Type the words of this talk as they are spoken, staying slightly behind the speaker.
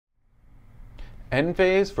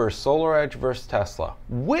Enphase versus SolarEdge versus Tesla.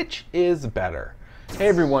 Which is better? Hey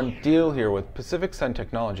everyone, Deal here with Pacific Sun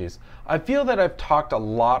Technologies. I feel that I've talked a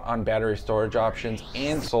lot on battery storage options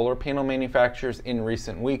and solar panel manufacturers in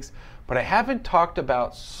recent weeks, but I haven't talked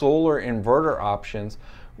about solar inverter options,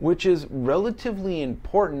 which is relatively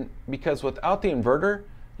important because without the inverter,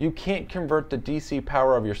 you can't convert the DC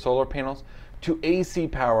power of your solar panels to AC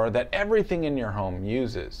power that everything in your home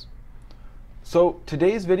uses. So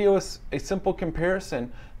today's video is a simple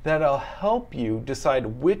comparison that'll help you decide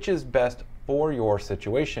which is best for your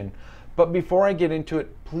situation. But before I get into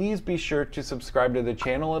it, please be sure to subscribe to the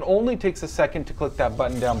channel. It only takes a second to click that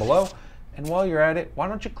button down below. And while you're at it, why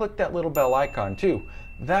don't you click that little bell icon too?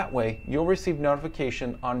 That way you'll receive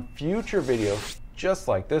notification on future videos just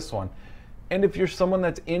like this one. And if you're someone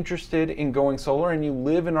that's interested in going solar and you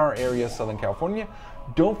live in our area, Southern California,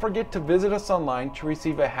 don't forget to visit us online to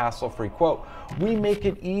receive a hassle-free quote. We make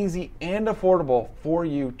it easy and affordable for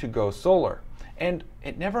you to go solar. And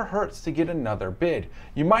it never hurts to get another bid.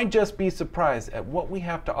 You might just be surprised at what we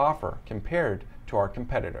have to offer compared to our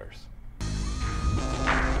competitors.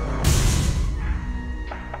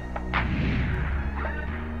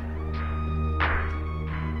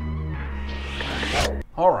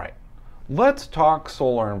 All right, let's talk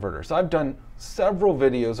solar inverters. I've done several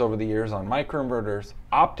videos over the years on micro-inverters,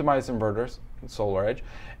 optimized inverters, SolarEdge,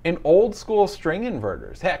 and old school string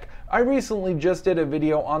inverters. Heck, I recently just did a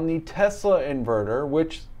video on the Tesla inverter,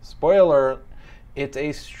 which, spoiler, it's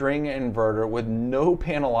a string inverter with no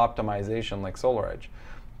panel optimization like SolarEdge.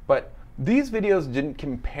 But these videos didn't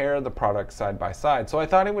compare the products side by side, so I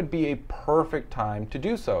thought it would be a perfect time to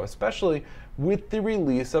do so, especially with the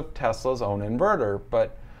release of Tesla's own inverter.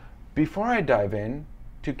 But before I dive in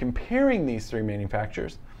to comparing these three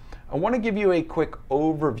manufacturers, I want to give you a quick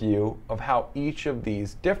overview of how each of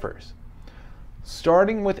these differs.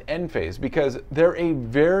 Starting with Enphase, because they're a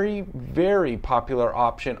very, very popular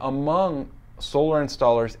option among solar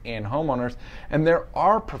installers and homeowners, and they're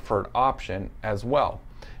our preferred option as well.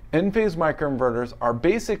 Enphase microinverters are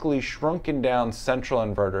basically shrunken down central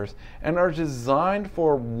inverters and are designed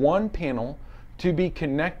for one panel to be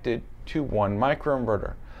connected to one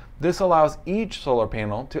microinverter. This allows each solar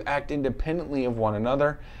panel to act independently of one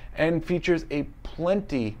another and features a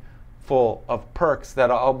plenty full of perks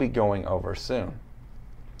that I'll be going over soon.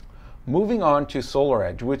 Moving on to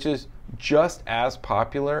SolarEdge, which is just as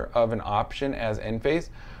popular of an option as Enphase,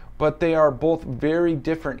 but they are both very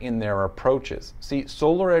different in their approaches. See,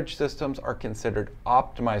 SolarEdge systems are considered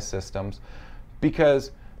optimized systems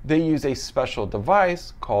because they use a special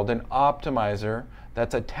device called an optimizer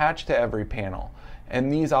that's attached to every panel. And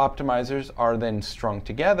these optimizers are then strung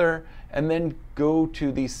together and then go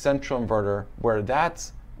to the central inverter where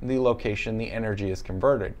that's the location the energy is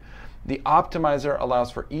converted. The optimizer allows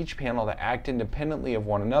for each panel to act independently of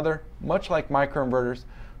one another, much like microinverters,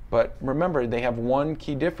 but remember they have one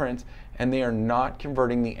key difference, and they are not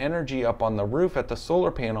converting the energy up on the roof at the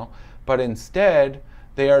solar panel, but instead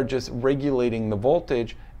they are just regulating the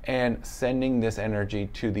voltage and sending this energy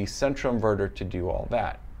to the central inverter to do all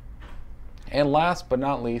that. And last but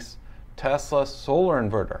not least, Tesla solar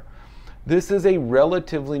inverter. This is a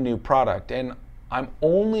relatively new product, and I'm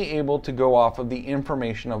only able to go off of the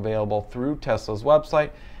information available through Tesla's website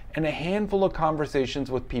and a handful of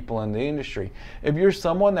conversations with people in the industry. If you're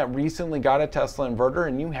someone that recently got a Tesla inverter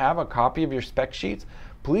and you have a copy of your spec sheets,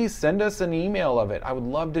 please send us an email of it. I would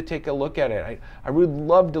love to take a look at it. I would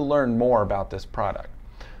love to learn more about this product.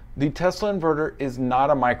 The Tesla inverter is not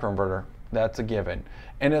a microinverter, that's a given.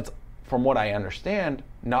 And it's, from what I understand,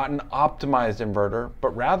 not an optimized inverter,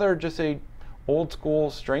 but rather just a old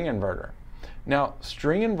school string inverter. Now,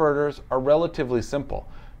 string inverters are relatively simple.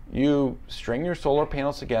 You string your solar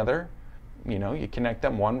panels together, you connect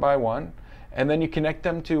them one by one, and then you connect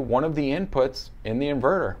them to one of the inputs in the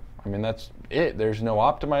inverter. I mean, that's it. There's no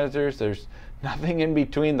optimizers, there's nothing in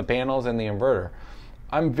between the panels and the inverter.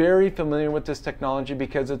 I'm very familiar with this technology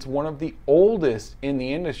because it's one of the oldest in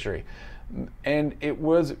the industry. And it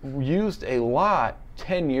was used a lot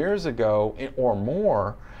 10 years ago or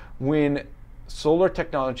more when solar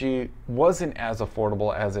technology wasn't as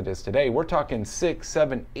affordable as it is today. We're talking $6,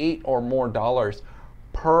 $7, $8 or more dollars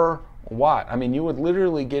per watt. I mean, you would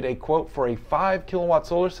literally get a quote for a 5 kilowatt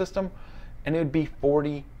solar system and it would be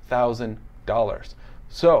 $40,000.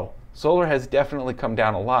 So solar has definitely come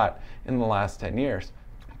down a lot in the last 10 years.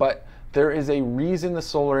 But there is a reason the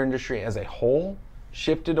solar industry as a whole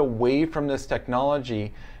shifted away from this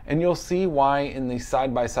technology, and you'll see why in the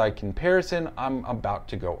side-by-side comparison I'm about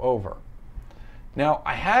to go over. Now,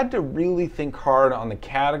 I had to really think hard on the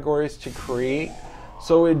categories to create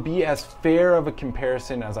So it'd be as fair of a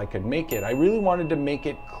comparison as I could make it. I really wanted to make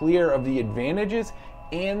it clear of the advantages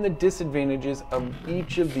and the disadvantages of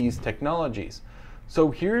each of these technologies. So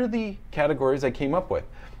here are the categories I came up with: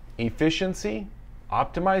 efficiency,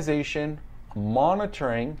 optimization,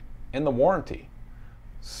 monitoring, and the warranty.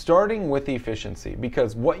 Starting with efficiency,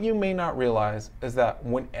 because what you may not realize is that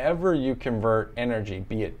whenever you convert energy,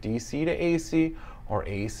 be it DC to AC or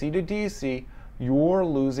AC to DC, you're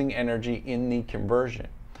losing energy in the conversion.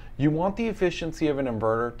 You want the efficiency of an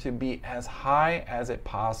inverter to be as high as it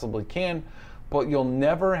possibly can, but you'll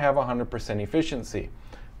never have 100% efficiency.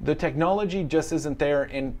 The technology just isn't there,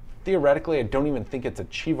 and theoretically, I don't even think it's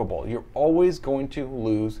achievable. You're always going to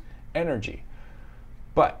lose energy.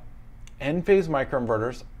 But Enphase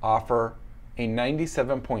microinverters offer a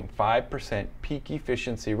 97.5% peak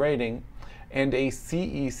efficiency rating and a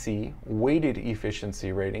CEC weighted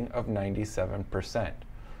efficiency rating of 97%.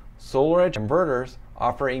 SolarEdge inverters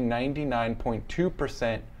offer a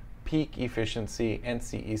 99.2% peak efficiency and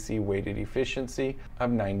CEC weighted efficiency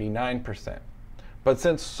of 99%. But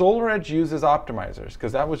since SolarEdge uses optimizers,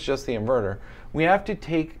 because that was just the inverter, we have to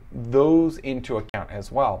take those into account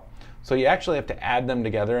as well. So you actually have to add them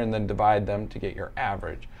together and then divide them to get your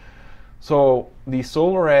average. So the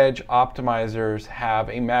SolarEdge optimizers have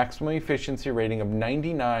a maximum efficiency rating of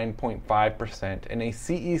 99.5% and a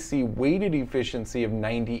CEC weighted efficiency of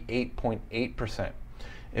 98.8%.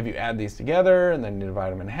 If you add these together and then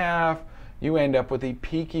divide them in half, you end up with a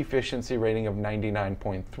peak efficiency rating of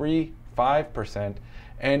 99.35%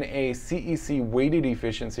 and a CEC weighted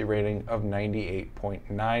efficiency rating of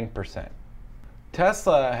 98.9%.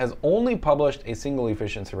 Tesla has only published a single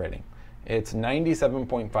efficiency rating. It's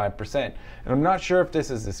 97.5%. And I'm not sure if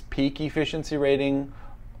this is this peak efficiency rating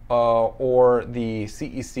or the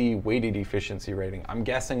CEC weighted efficiency rating. I'm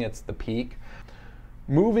guessing it's the peak.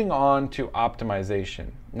 Moving on to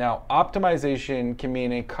optimization. Now, optimization can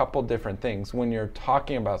mean a couple different things when you're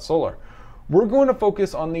talking about solar. We're going to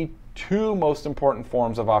focus on the two most important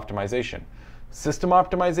forms of optimization: system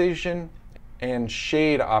optimization and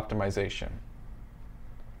shade optimization.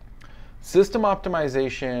 System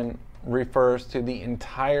optimization refers to the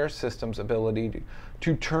entire system's ability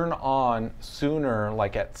to turn on sooner,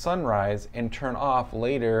 like at sunrise, and turn off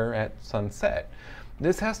later at sunset.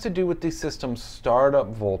 This has to do with the system's startup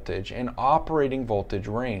voltage and operating voltage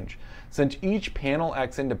range. Since each panel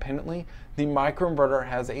acts independently, the microinverter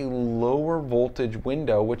has a lower voltage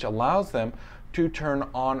window, which allows them to turn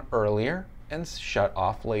on earlier and shut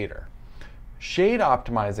off later. Shade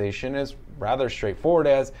optimization is rather straightforward,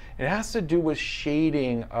 as it has to do with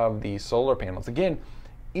shading of the solar panels. Again,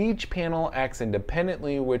 each panel acts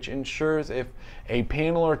independently, which ensures if a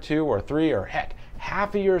panel or two or three or heck,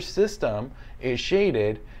 half of your system is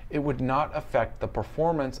shaded, it would not affect the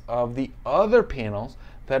performance of the other panels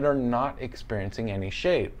that are not experiencing any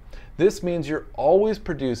shade. This means you're always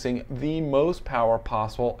producing the most power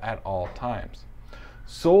possible at all times.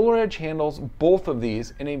 SolarEdge handles both of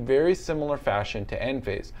these in a very similar fashion to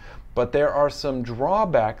Enphase, but there are some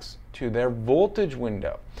drawbacks to their voltage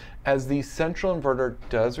window, as the central inverter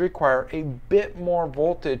does require a bit more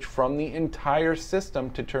voltage from the entire system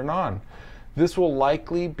to turn on. This will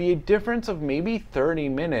likely be a difference of maybe 30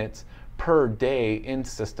 minutes per day in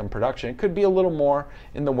system production. It could be a little more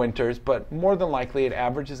in the winters, but more than likely it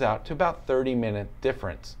averages out to about 30-minute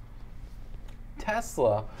difference.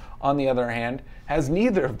 Tesla, on the other hand, has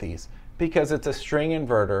neither of these because it's a string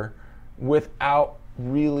inverter without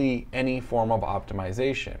really any form of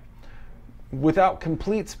optimization. Without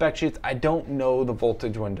complete spec sheets, I don't know the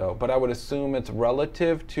voltage window, but I would assume it's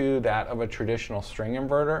relative to that of a traditional string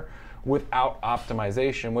inverter without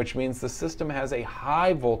optimization, which means the system has a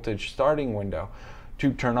high voltage starting window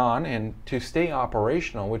to turn on and to stay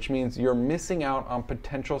operational, which means you're missing out on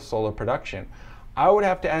potential solar production. I would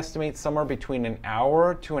have to estimate somewhere between an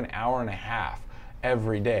hour to an hour and a half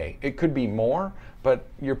every day. It could be more, but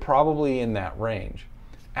you're probably in that range.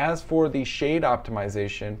 As for the shade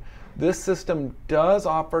optimization, this system does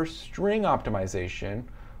offer string optimization,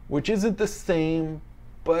 which isn't the same,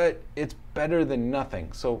 but it's better than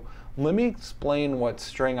nothing. So let me explain what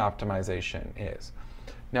string optimization is.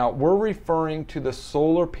 Now, we're referring to the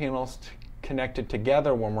solar panels connected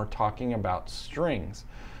together when we're talking about strings.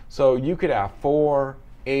 So you could have 4,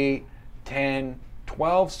 8, 10,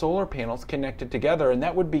 12 solar panels connected together, and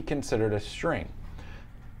that would be considered a string.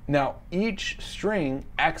 Now, each string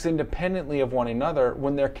acts independently of one another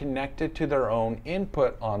when they're connected to their own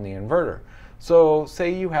input on the inverter. So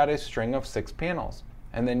say you had a string of 6 panels,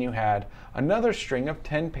 and then you had another string of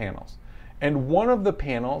 10 panels. And one of the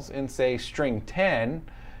panels in, say, string 10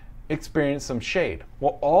 experience some shade.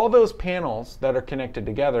 Well, all those panels that are connected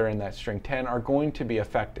together in that string 10 are going to be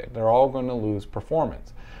affected. They're all going to lose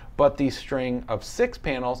performance. But the string of 6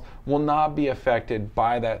 panels will not be affected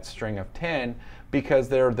by that string of 10 because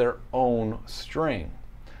they're their own string.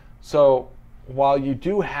 So while you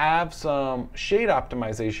do have some shade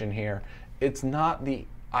optimization here, it's not the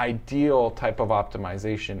ideal type of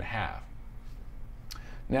optimization to have.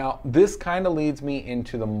 Now, this kind of leads me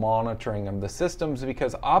into the monitoring of the systems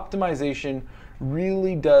because optimization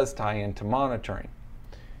really does tie into monitoring.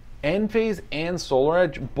 Enphase and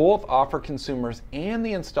SolarEdge both offer consumers and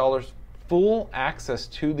the installers full access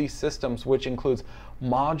to these systems, which includes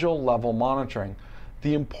module level monitoring.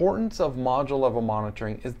 The importance of module level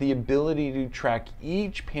monitoring is the ability to track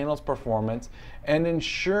each panel's performance and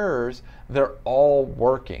ensures they're all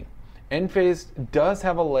working. Enphase does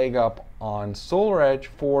have a leg up on SolarEdge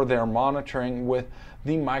for their monitoring with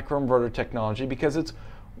the microinverter technology because it's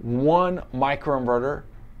one microinverter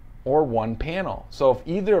or one panel. So if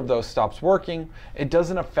either of those stops working, it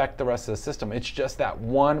doesn't affect the rest of the system. It's just that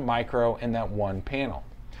one micro and that one panel.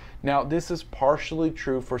 Now, this is partially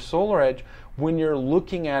true for SolarEdge when you're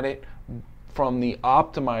looking at it from the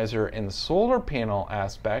optimizer and the solar panel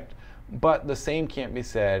aspect, but the same can't be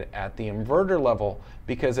said at the inverter level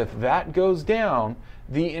because if that goes down,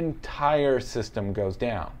 the entire system goes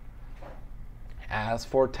down. As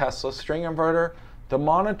for Tesla string inverter, the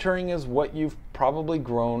monitoring is what you've probably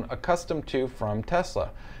grown accustomed to from Tesla.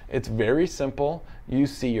 It's very simple. You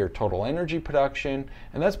see your total energy production,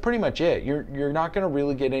 and that's pretty much it. You're not going to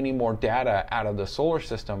really get any more data out of the solar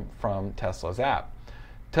system from Tesla's app.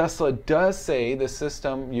 Tesla does say the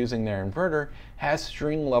system using their inverter has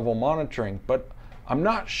string level monitoring, but I'm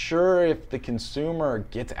not sure if the consumer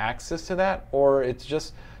gets access to that or it's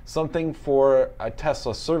just something for a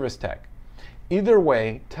Tesla service tech. Either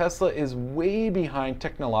way, Tesla is way behind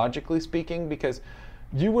technologically speaking because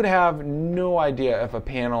you would have no idea if a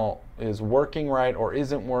panel is working right or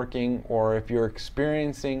isn't working, or if you're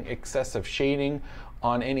experiencing excessive shading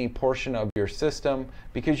on any portion of your system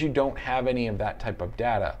because you don't have any of that type of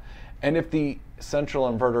data. And if the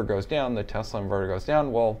central inverter goes down, the Tesla inverter goes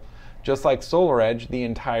down, well, just like SolarEdge, the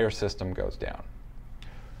entire system goes down.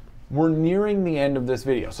 We're nearing the end of this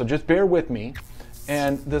video, so just bear with me.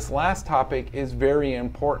 And this last topic is a very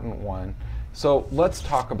important one. So let's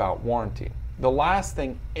talk about warranty. The last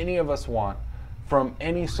thing any of us want from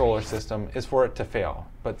any solar system is for it to fail.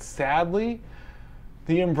 But sadly,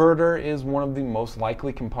 the inverter is one of the most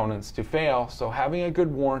likely components to fail, so having a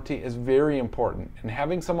good warranty is very important, and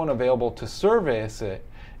having someone available to service it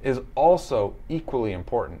is also equally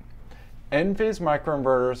important. Enphase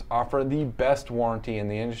microinverters offer the best warranty in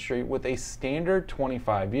the industry with a standard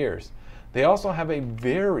 25 years. They also have a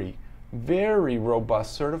very, very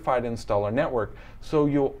robust certified installer network, so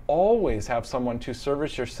you'll always have someone to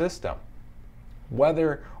service your system,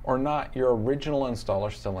 whether or not your original installer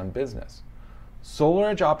is still in business.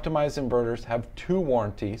 SolarEdge optimized inverters have 2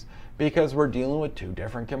 warranties because we're dealing with 2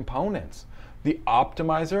 different components. The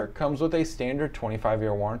optimizer comes with a standard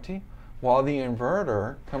 25-year warranty, while the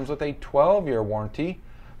inverter comes with a 12-year warranty,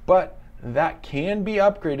 but that can be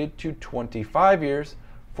upgraded to 25 years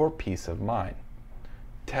for peace of mind.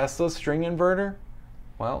 Tesla's string inverter,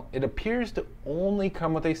 well, it appears to only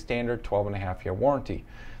come with a standard 12.5-year warranty.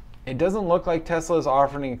 It doesn't look like Tesla is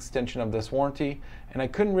offering an extension of this warranty, and I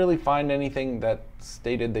couldn't really find anything that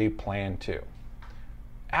stated they plan to.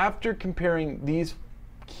 After comparing these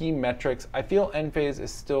key metrics, I feel Enphase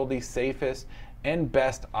is still the safest and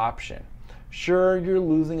best option. Sure, you're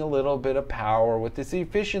losing a little bit of power with this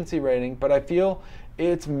efficiency rating, but I feel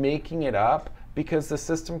it's making it up because the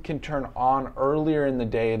system can turn on earlier in the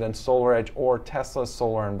day than SolarEdge or Tesla's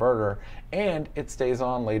solar inverter, and it stays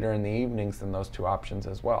on later in the evenings than those 2 options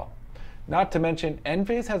as well. Not to mention,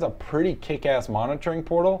 Enphase has a pretty kick-ass monitoring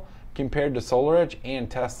portal compared to SolarEdge and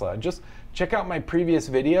Tesla. Just check out my previous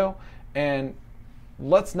video, and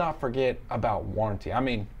let's not forget about warranty. I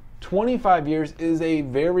mean, 25 years is a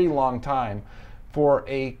very long time for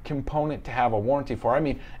a component to have a warranty for. I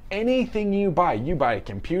mean, anything you buy a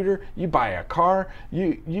computer, you buy a car,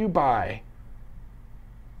 you buy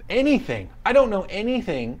anything. I don't know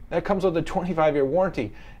anything that comes with a 25-year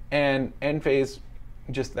warranty, and Enphase,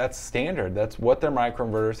 just that's standard. That's what their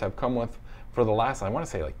microinverters have come with for the last, I want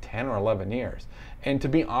to say, like 10 or 11 years. And to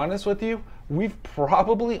be honest with you, we've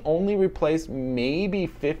probably only replaced maybe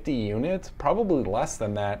 50 units, probably less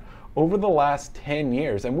than that, over the last 10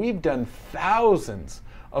 years. And we've done thousands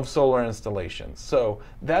of solar installations. So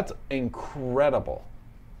that's incredible.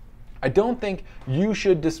 I don't think you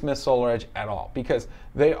should dismiss SolarEdge at all, because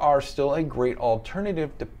they are still a great alternative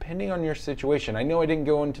depending on your situation. I know I didn't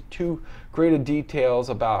go into too great of details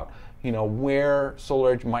about where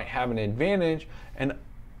SolarEdge might have an advantage, and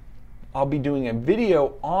I'll be doing a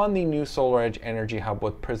video on the new SolarEdge Energy Hub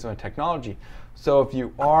with Prisma technology. So if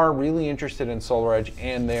you are really interested in SolarEdge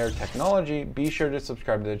and their technology, be sure to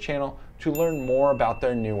subscribe to the channel to learn more about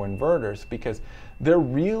their new inverters, because they're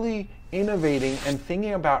really innovating and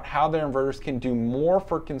thinking about how their inverters can do more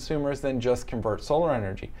for consumers than just convert solar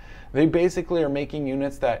energy. They basically are making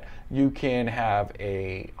units that you can have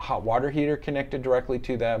a hot water heater connected directly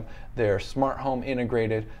to them. They're smart home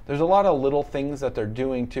integrated. There's a lot of little things that they're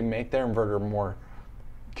doing to make their inverter more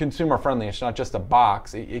consumer friendly. It's not just a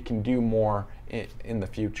box. It can do more in the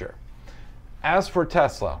future. As for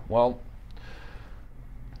Tesla, well,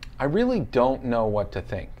 I really don't know what to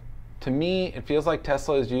think. To me, it feels like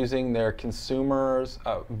Tesla is using their consumers'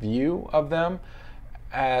 view of them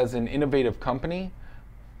as an innovative company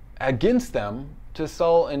against them to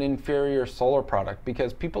sell an inferior solar product,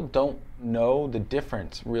 because people don't know the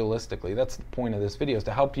difference realistically. That's the point of this video, is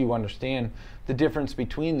to help you understand the difference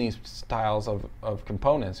between these styles of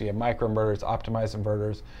components. You have microinverters, optimized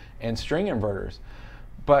inverters, and string inverters.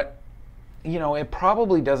 But it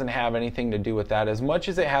probably doesn't have anything to do with that as much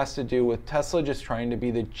as it has to do with Tesla just trying to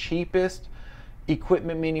be the cheapest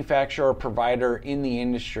equipment manufacturer or provider in the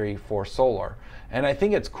industry for solar. And I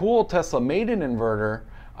think it's cool Tesla made an inverter.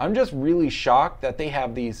 I'm just really shocked that they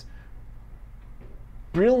have these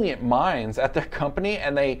brilliant minds at their company,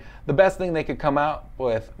 and the best thing they could come out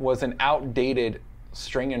with was an outdated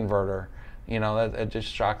string inverter. That just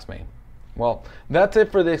shocks me. Well, that's it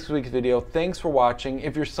for this week's video. Thanks for watching.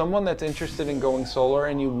 If you're someone that's interested in going solar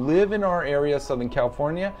and you live in our area, Southern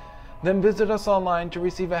California, then visit us online to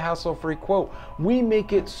receive a hassle-free quote. We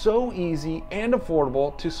make it so easy and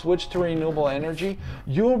affordable to switch to renewable energy,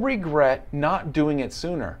 you'll regret not doing it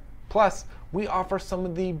sooner. Plus, we offer some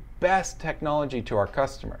of the best technology to our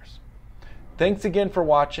customers. Thanks again for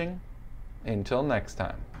watching. Until next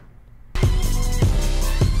time.